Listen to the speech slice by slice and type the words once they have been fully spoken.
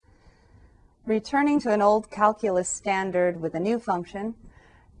Returning to an old calculus standard with a new function,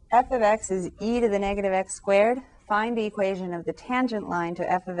 f of x is e to the negative x squared. Find the equation of the tangent line to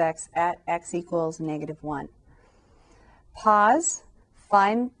f of x at x equals -1. Pause,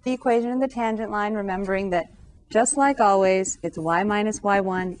 find the equation of the tangent line, remembering that just like always, it's y minus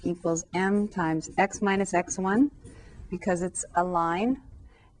y1 equals m times x minus x1 because it's a line.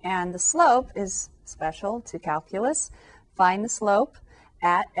 And the slope is special to calculus. Find the slope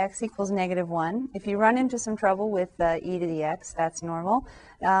at x equals -1. If you run into some trouble with e to the x, that's normal.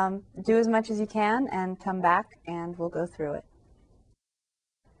 Do as much as you can and come back and we'll go through it.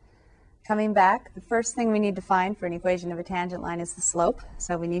 Coming back, the first thing we need to find for an equation of a tangent line is the slope.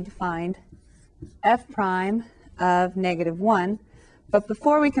 So we need to find f prime of -1. But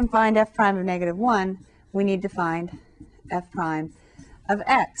before we can find f prime of -1, we need to find f prime of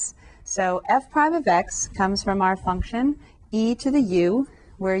x. So f prime of x comes from our function e to the u,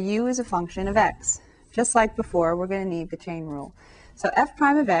 where u is a function of x. Just like before, we're going to need the chain rule. So f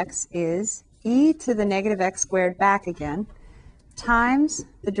prime of x is e to the negative x squared back again, times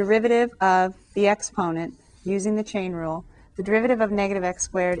the derivative of the exponent using the chain rule. The derivative of negative x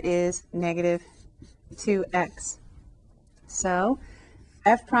squared is -2x. So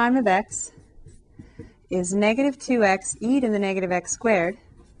f prime of x is -2x e to the negative x squared.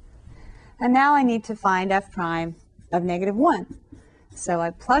 And now I need to find f prime of -1. So I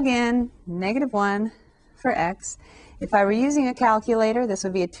plug in -1 for x. If I were using a calculator, this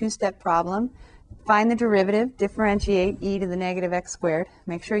would be a two-step problem. Find the derivative, differentiate e to the negative x squared.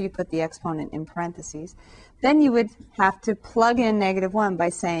 Make sure you put the exponent in parentheses. Then you would have to plug in -1 by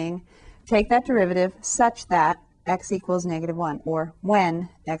saying, take that derivative such that x equals -1, or when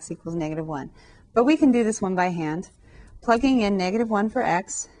x equals -1. But we can do this one by hand. Plugging in -1 for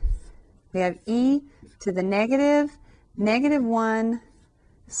x, we have e to the -1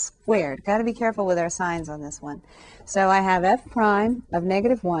 squared. Got to be careful with our signs on this one. So I have f prime of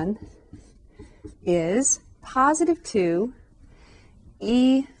 -1 is +2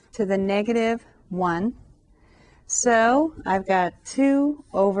 e to the -1. So I've got 2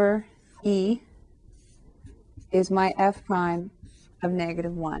 over e is my f prime of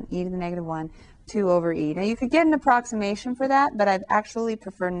 -1, e to the -1, 2 over e. Now you could get an approximation for that, but I'd actually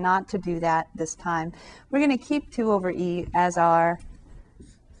prefer not to do that this time. We're going to keep 2 over e as our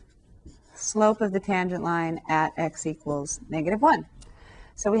slope of the tangent line at x equals -1.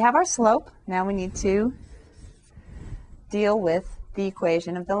 So we have our slope. Now we need to deal with the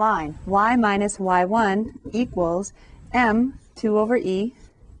equation of the line. Y minus y1 equals m 2 over e,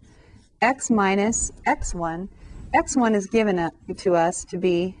 x minus x1. x1 is given to us to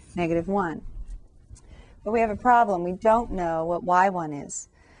be -1. But we have a problem. We don't know what y1 is.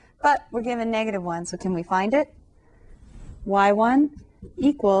 But we're given -1, so can we find it? y1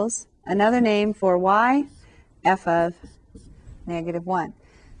 equals another name for y, f of -1.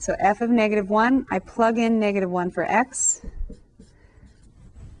 So f of -1, I plug in -1 for x,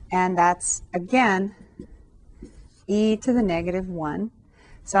 and that's, again, e to the -1.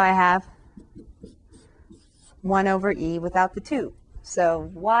 So I have 1 over e without the 2. So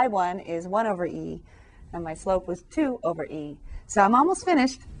y1 is 1 over e, and my slope was 2 over e. So I'm almost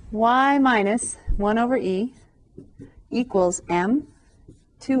finished. Y minus 1 over e equals m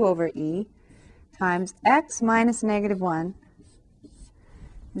 2 over e times x minus -1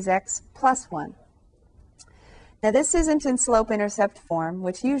 is x plus 1. Now this isn't in slope-intercept form,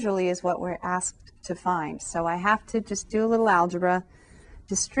 which usually is what we're asked to find. So I have to just do a little algebra,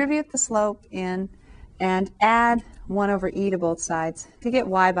 distribute the slope in, and add 1 over e to both sides to get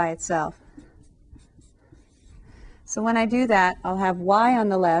y by itself. So when I do that, I'll have y on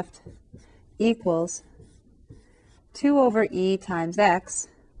the left equals 2 over e times x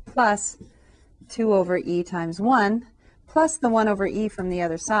plus 2 over e times 1 plus the 1 over e from the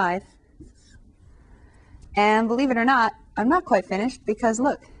other side. And believe it or not, I'm not quite finished because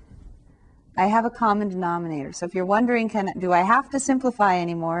look, I have a common denominator. So if you're wondering, do I have to simplify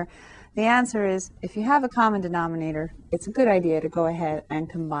anymore? The answer is, if you have a common denominator, it's a good idea to go ahead and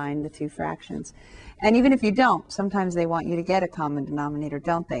combine the two fractions. And even if you don't, sometimes they want you to get a common denominator,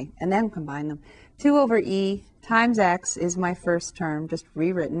 don't they? And then combine them. 2 over e times x is my first term, just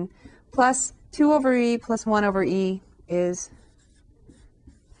rewritten, plus 2 over e plus 1 over e is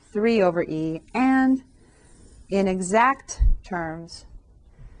 3 over e. And in exact terms,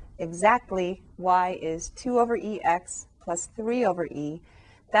 exactly y is 2 over ex plus 3 over e.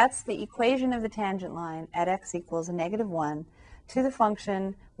 That's the equation of the tangent line at x equals -1 to the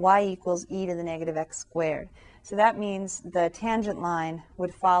function y equals e to the negative x squared. So that means the tangent line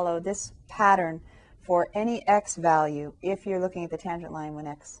would follow this pattern for any x value if you're looking at the tangent line when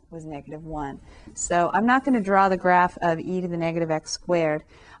x was negative 1. So I'm not going to draw the graph of e to the negative x squared.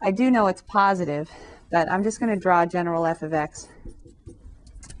 I do know it's positive, but I'm just going to draw a general f of x.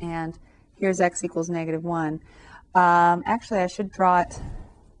 And here's x equals negative 1. Actually, I should draw it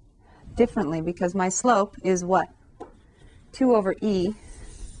differently because my slope is what? 2 over e,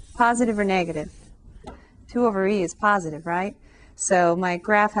 positive or negative? 2 over e is positive, right? So my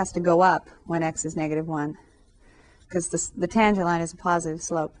graph has to go up when x is negative 1 because the tangent line is a positive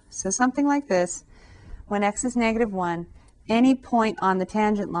slope. So something like this, when x is negative 1, any point on the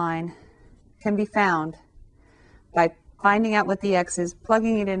tangent line can be found by finding out what the x is,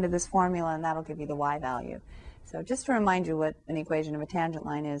 plugging it into this formula, and that'll give you the y value. So just to remind you what an equation of a tangent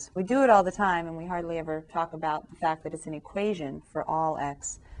line is, we do it all the time and we hardly ever talk about the fact that it's an equation for all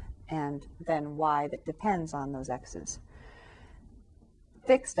x and then y that depends on those x's.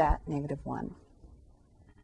 Fixed at negative 1.